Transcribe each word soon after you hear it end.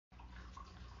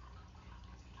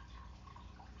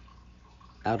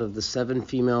Out of the 7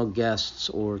 female guests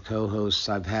or co-hosts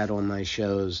I've had on my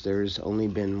shows, there's only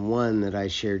been one that I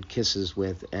shared kisses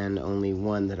with and only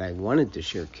one that I wanted to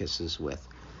share kisses with.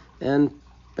 And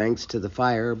thanks to the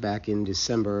fire back in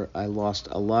December, I lost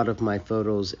a lot of my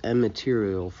photos and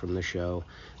material from the show,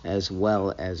 as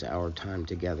well as our time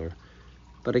together.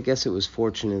 But I guess it was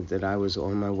fortunate that I was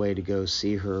on my way to go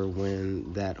see her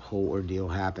when that whole ordeal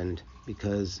happened,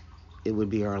 because it would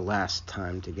be our last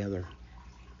time together.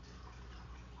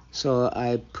 So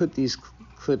I put these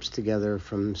clips together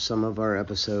from some of our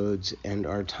episodes and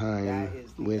our time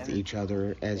with each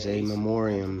other as a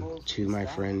memoriam to my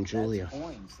friend Julia. That's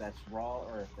coins. That's raw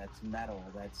earth. That's metal.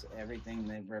 That's everything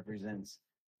that represents.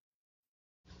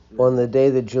 On the day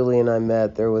that Julie and I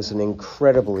met, there was an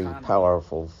incredibly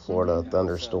powerful Florida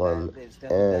thunderstorm,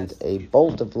 and a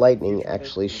bolt of lightning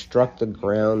actually struck the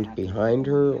ground behind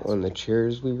her on the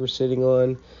chairs we were sitting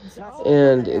on,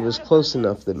 and it was close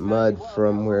enough that mud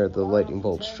from where the lightning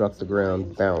bolt struck the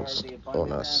ground bounced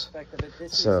on us.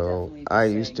 So I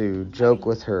used to joke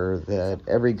with her that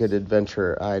every good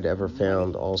adventure I'd ever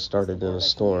found all started in a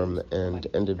storm and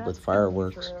ended with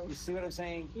fireworks. You see what I'm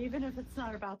saying? Even if it's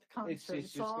not about the concert,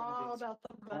 it's all about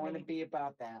the going to money. be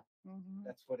about that.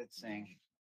 That's what it's saying.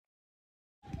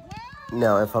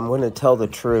 Now, if I'm going to tell the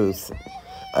truth,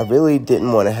 I really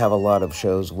didn't want to have a lot of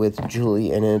shows with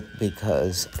Julie in it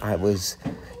because I was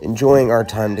enjoying our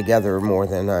time together more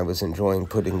than I was enjoying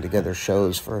putting together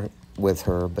shows with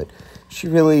her. But she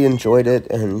really enjoyed it,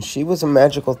 and she was a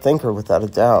magical thinker without a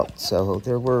doubt. So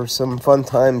there were some fun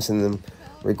times in the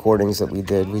recordings that we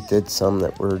did. We did some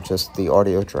that were just the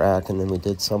audio track, and then we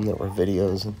did some that were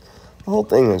videos, and the whole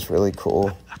thing was really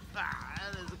cool.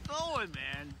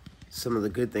 Some of the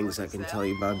good things I can tell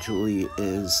you about Julie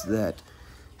is that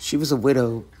she was a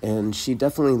widow, and she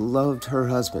definitely loved her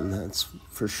husband, that's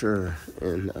for sure,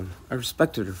 and I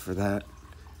respected her for that.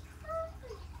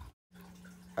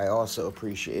 I also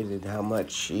appreciated how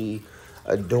much she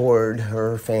adored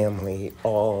her family,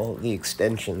 all the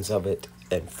extensions of it,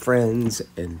 and friends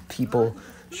and people.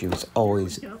 She was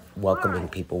always welcoming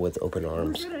people with open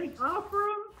arms.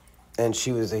 And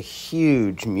she was a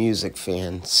huge music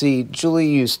fan. See, Julie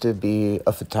used to be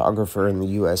a photographer in the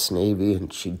U.S. Navy,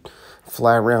 and she'd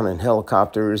fly around in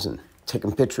helicopters and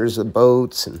taking pictures of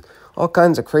boats and all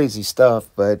kinds of crazy stuff.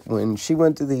 But when she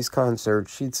went to these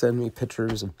concerts, she'd send me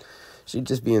pictures, and she'd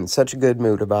just be in such a good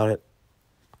mood about it.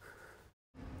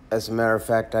 As a matter of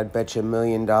fact, I'd bet you $1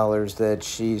 million that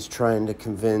she's trying to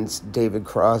convince David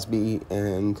Crosby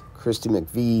and Christy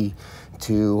McVie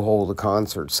to hold a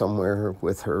concert somewhere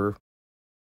with her.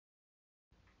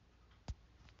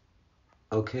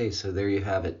 Okay, so there you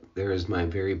have it. There is my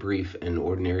very brief and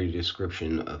ordinary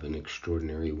description of an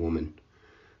extraordinary woman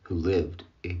who lived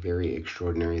a very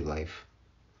extraordinary life.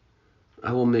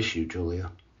 I will miss you,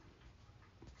 Julia.